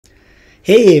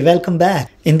Hey, welcome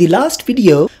back. In the last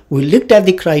video, we looked at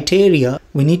the criteria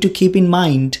we need to keep in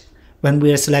mind when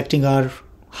we are selecting our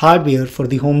hardware for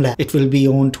the home lab. It will be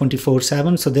on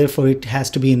 24/7, so therefore it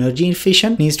has to be energy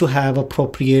efficient. It needs to have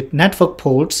appropriate network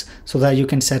ports so that you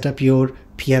can set up your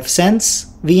pfSense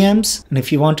VMs. And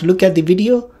if you want to look at the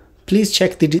video, please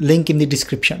check the link in the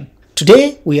description.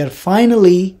 Today, we are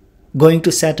finally going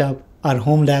to set up our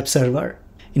home lab server.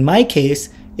 In my case,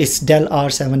 it's Dell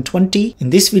R720. In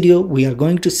this video, we are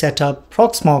going to set up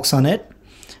Proxmox on it,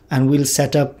 and we'll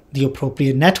set up the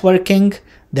appropriate networking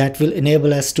that will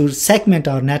enable us to segment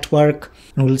our network,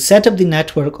 and we'll set up the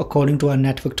network according to our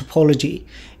network topology.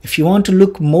 If you want to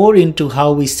look more into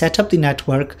how we set up the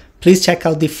network, please check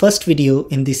out the first video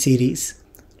in this series.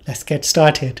 Let's get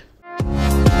started.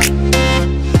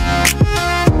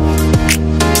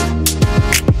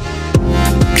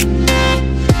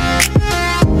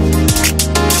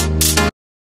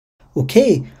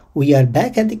 Okay, we are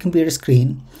back at the computer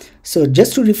screen. So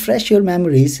just to refresh your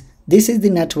memories, this is the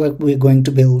network we're going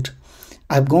to build.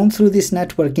 I've gone through this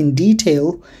network in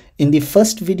detail in the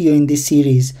first video in this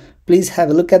series. Please have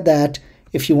a look at that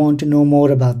if you want to know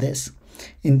more about this.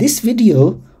 In this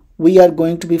video, we are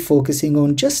going to be focusing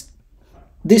on just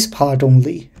this part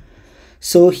only.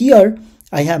 So here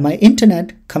I have my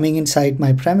internet coming inside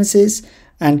my premises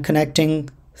and connecting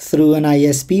through an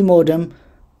ISP modem,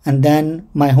 and then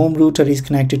my home router is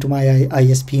connected to my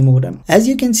ISP modem. As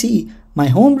you can see, my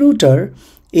home router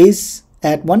is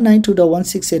at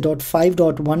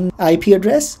 192.168.5.1 IP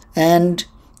address, and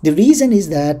the reason is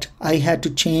that I had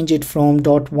to change it from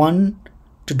 .1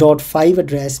 to .5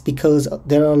 address because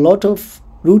there are a lot of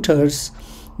routers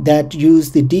that use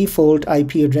the default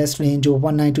IP address range of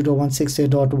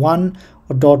 192.168.1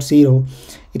 or .0.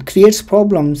 It creates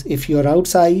problems if you're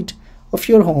outside of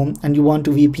your home and you want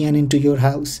to VPN into your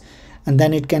house, and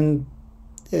then it can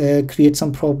create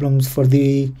some problems for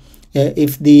the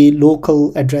if the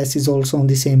local address is also on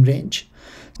the same range.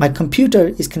 My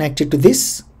computer is connected to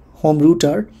this home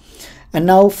router, and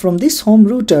now from this home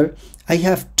router I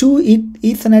have two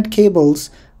Ethernet cables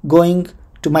going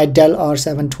to my Dell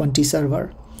R720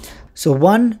 server. So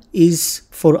one is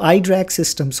for iDRAC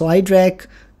system. So iDRAC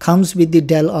comes with the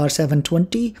Dell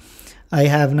R720. I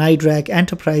have an iDRAC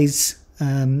enterprise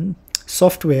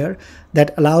software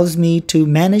that allows me to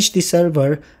manage the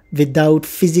server without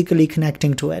physically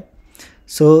connecting to it.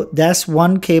 So that's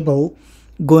one cable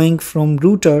going from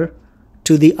router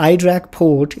to the iDRAC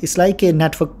port. It's like a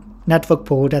network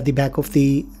port at the back of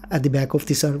the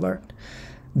server.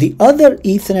 The other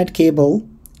Ethernet cable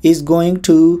is going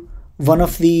to one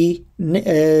of the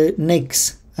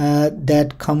NICs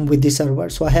that come with the server.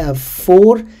 So I have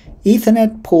 4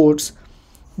 Ethernet ports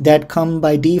that come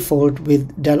by default with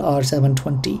Dell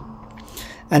R720,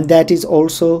 and that is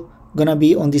also gonna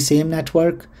be on the same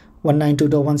network,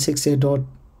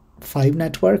 192.168.5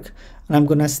 network, and I'm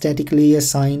gonna statically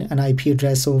assign an IP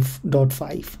address of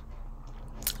 .5.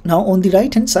 Now on the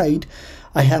right hand side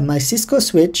I have my Cisco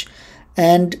switch,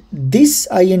 and this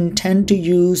I intend to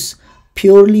use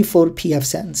purely for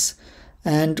pfSense,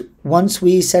 and once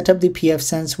we set up the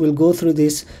pfSense we'll go through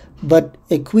this. But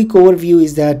a quick overview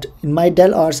is that in my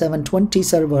Dell R720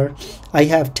 server, I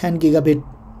have 10 gigabit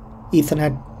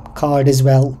Ethernet card as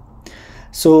well.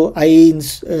 So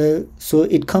so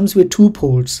it comes with 2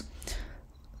 ports.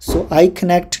 So I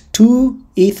connect 2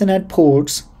 Ethernet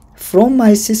ports from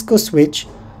my Cisco switch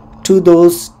to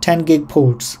those 10 gig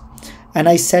ports, and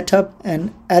I set up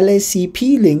an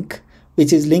LACP link,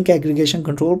 which is link aggregation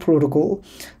control protocol.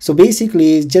 So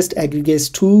basically it just aggregates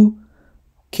 2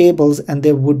 cables and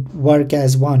they would work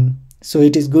as one. So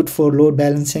it is good for load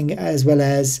balancing, as well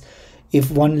as if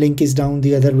one link is down,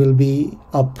 the other will be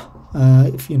up.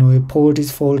 If a port is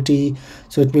faulty,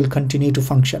 so it will continue to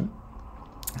function.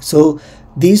 So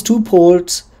these 2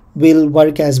 ports will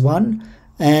work as one,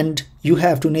 and you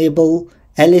have to enable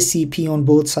LACP on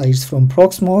both sides, from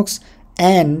Proxmox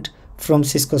and from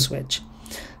Cisco switch.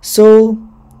 So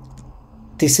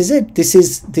this is it. This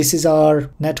is our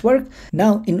network.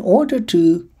 Now, in order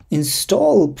to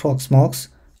install Proxmox,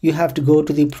 you have to go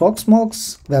to the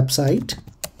Proxmox website.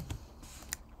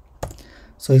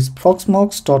 So it's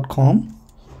proxmox.com,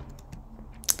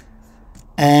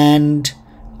 and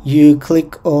you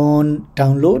click on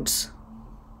downloads,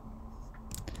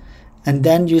 and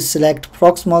then you select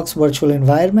Proxmox virtual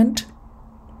environment,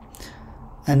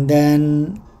 and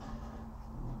then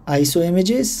ISO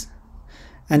images.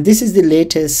 And this is the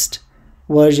latest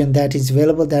version that is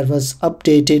available, that was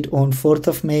updated on 4th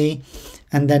of May,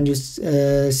 and then you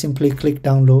simply click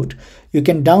download. You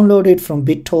can download it from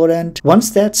BitTorrent. Once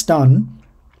that's done,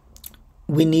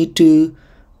 we need to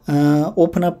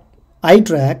open up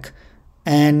iDRAC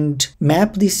and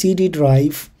map the CD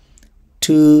drive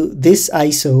to this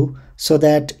ISO so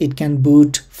that it can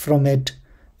boot from it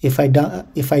if I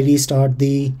restart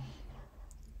the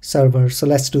server. So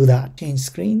let's do that. Change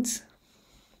screens.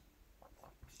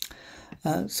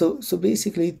 So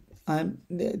basically,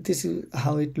 this is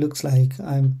how it looks like.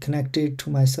 I'm connected to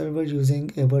my server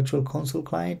using a virtual console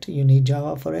client. You need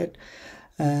Java for it.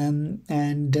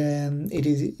 It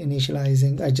is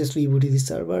initializing. I just rebooted the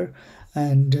server,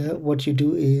 and what you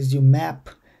do is you map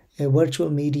a virtual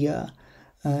media.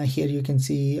 Here you can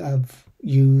see I've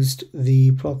used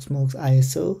the Proxmox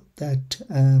ISO that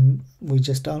we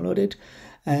just downloaded,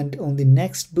 and on the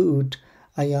next boot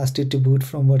I asked it to boot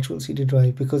from virtual CD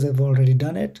drive because I've already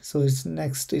done it. So it's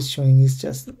next is showing is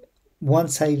just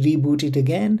once I reboot it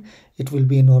again, it will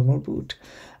be a normal boot.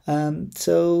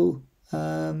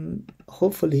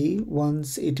 Hopefully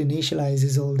once it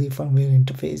initializes all the firmware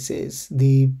interfaces,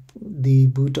 the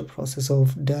boot up process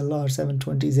of Dell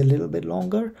R720 is a little bit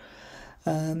longer,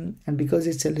 and because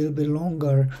it's a little bit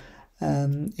longer,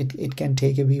 it can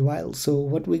take a wee while. So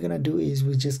what we're gonna do is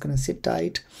we're just gonna sit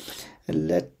tight and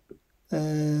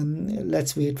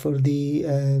let's wait for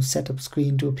the setup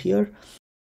screen to appear.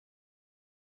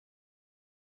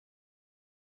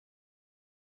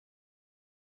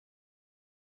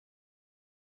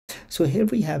 So here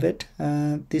we have it.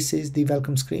 This is the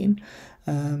welcome screen.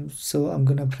 So I'm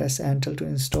gonna press enter to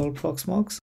install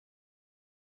Proxmox.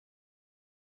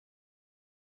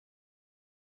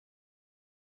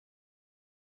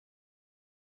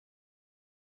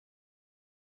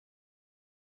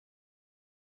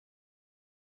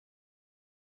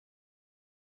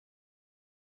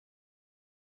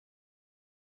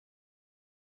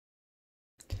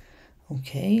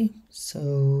 Okay,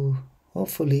 so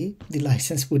hopefully the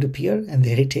license would appear, and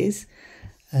there it is.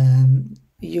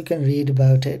 You can read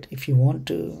about it if you want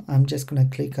to. I'm just gonna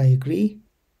click I agree,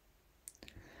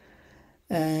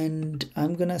 and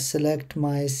I'm gonna select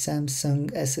my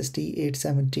Samsung SSD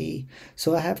 870.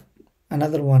 So I have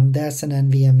another one that's an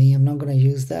NVMe. I'm not gonna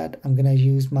use that. I'm gonna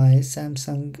use my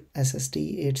Samsung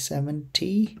SSD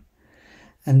 870,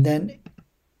 and then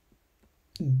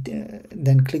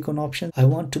click on options. I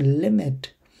want to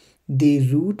limit the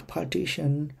root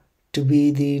partition to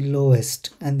be the lowest,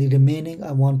 and the remaining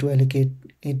I want to allocate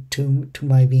it to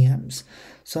my VMs.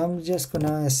 So I'm just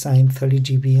gonna assign 30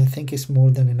 GB. I think it's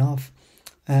more than enough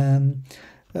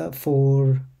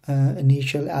for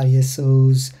initial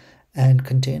ISOs and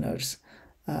containers.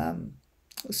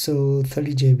 So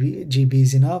 30 GB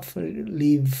is enough.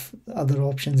 Leave other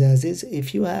options as is.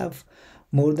 If you have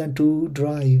more than 2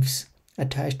 drives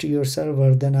attached to your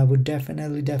server, then I would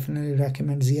definitely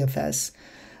recommend ZFS.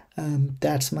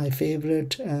 That's my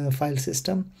favorite file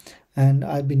system, and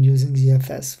I've been using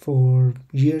ZFS for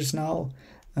years now,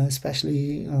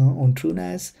 especially on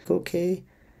TrueNAS. OK,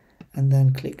 and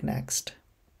then click next.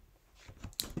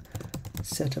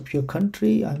 Set up your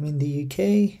country. I'm in the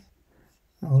UK.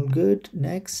 All good.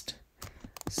 Next.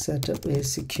 Set up a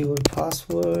secure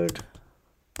password.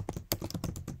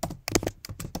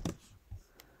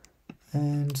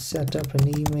 And set up an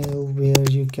email where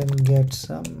you can get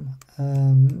some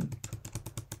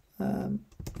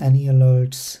any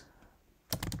alerts.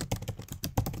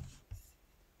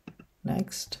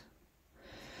 Next.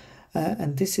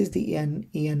 And this is the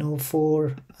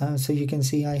EN04. So you can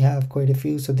see I have quite a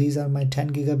few. So these are my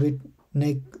 10 gigabit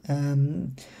NIC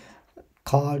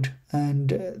card,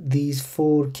 and these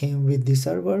 4 came with the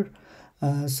server.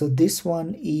 So this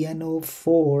one,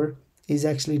 EN04, is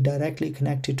actually directly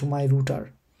connected to my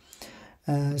router.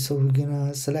 So we're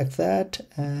gonna select that,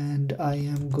 and I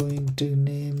am going to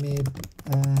name it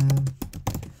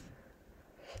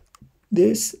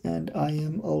this, and I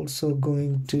am also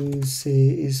going to say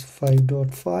is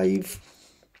 5.5,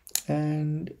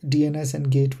 and DNS and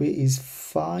gateway is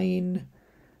fine,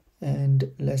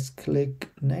 and let's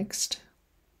click next,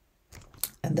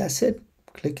 and that's it.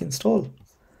 Click install.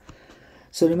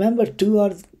 So remember, 2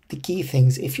 are the key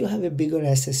things. If you have a bigger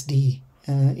SSD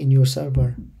in your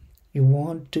server, you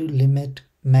want to limit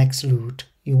max root.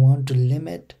 You want to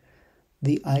limit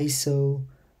the ISO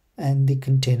and the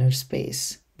container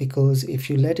space, because if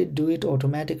you let it do it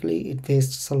automatically, it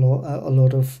wastes a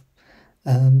lot of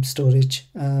storage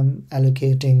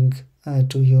allocating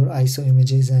to your ISO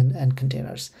images and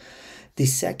containers. The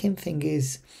second thing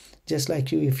is, just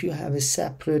like you, if you have a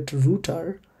separate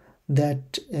router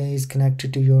that is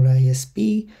connected to your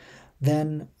ISP,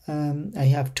 then I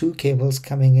have 2 cables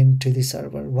coming into the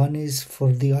server. One is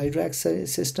for the iDRAC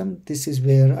system. This is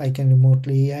where I can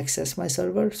remotely access my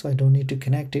server, so I don't need to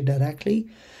connect it directly.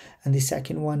 And the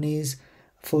second one is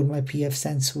for my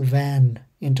pfSense WAN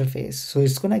interface. So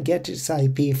it's going to get its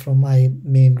IP from my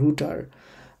main router,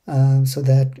 so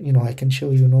that I can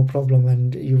show you no problem,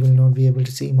 and you will not be able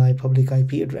to see my public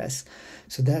IP address.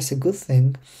 So that's a good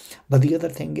thing. But the other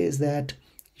thing is that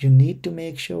you need to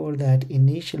make sure that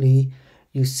initially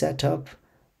you set up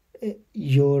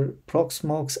your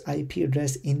Proxmox IP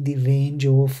address in the range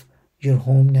of your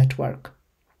home network.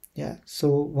 Yeah, so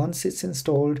once it's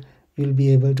installed, you'll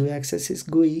be able to access its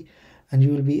GUI, and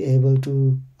you will be able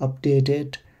to update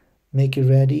it, make it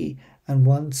ready. And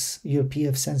once your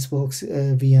pfSense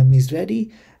VM is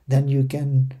ready, then you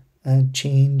can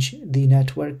change the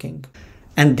networking.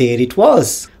 And there it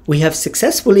was. We have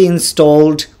successfully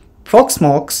installed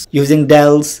Proxmox using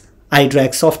Dell's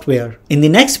iDRAC software. In the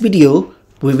next video,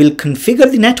 we will configure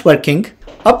the networking,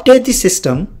 update the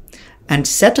system, and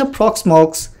set up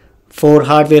Proxmox for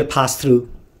hardware pass-through.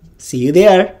 See you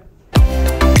there.